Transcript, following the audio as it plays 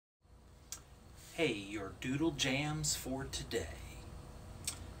Hey, your DoodleJamz for today.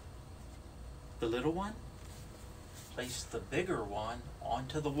 The little one, place the bigger one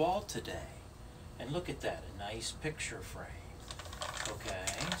onto the wall today. And look at that, a nice picture frame.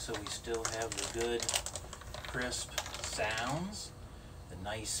 Okay, so we still have the good, crisp sounds, the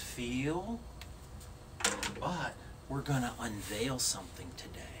nice feel, but we're gonna unveil something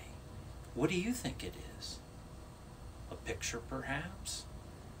today. What do you think it is? A picture, perhaps?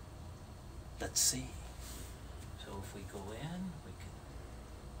 Let's see. So if we go in, we can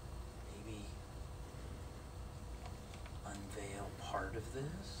maybe unveil part of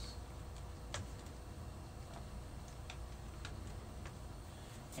this.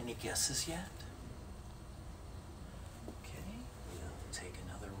 Any guesses yet? Okay, we'll take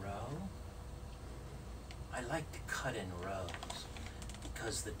another row. I like to cut in rows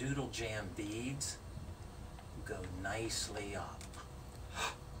because the DoodleJamz beads go nicely up.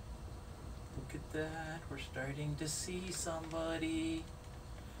 Look at that, we're starting to see somebody.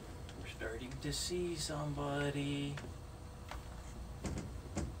 We're starting to see somebody.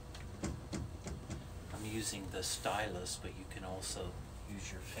 I'm using the stylus, but you can also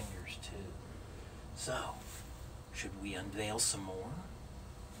use your fingers too. So, should we unveil some more?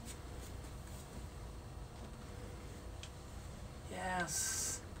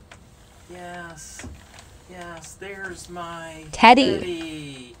 Yes, yes, yes, there's my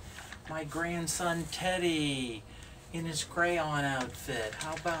Teddy. My grandson Teddy in his crayon outfit.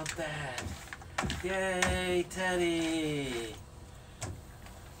 How about that? Yay, Teddy!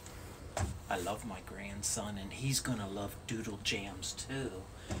 I love my grandson, and he's gonna love DoodleJamz too.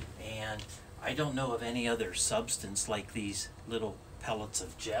 And I don't know of any other substance like these little pellets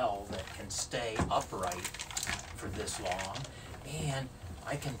of gel that can stay upright for this long. And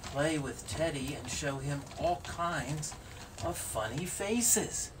I can play with Teddy and show him all kinds of funny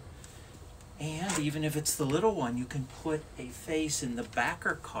faces. And even if it's the little one, you can put a face in the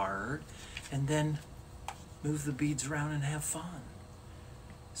backer card and then move the beads around and have fun.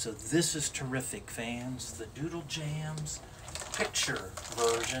 So this is terrific, fans. The DoodleJamz picture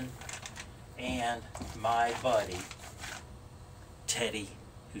version and my buddy, Teddy,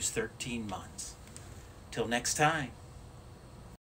 who's 13 months. Till next time.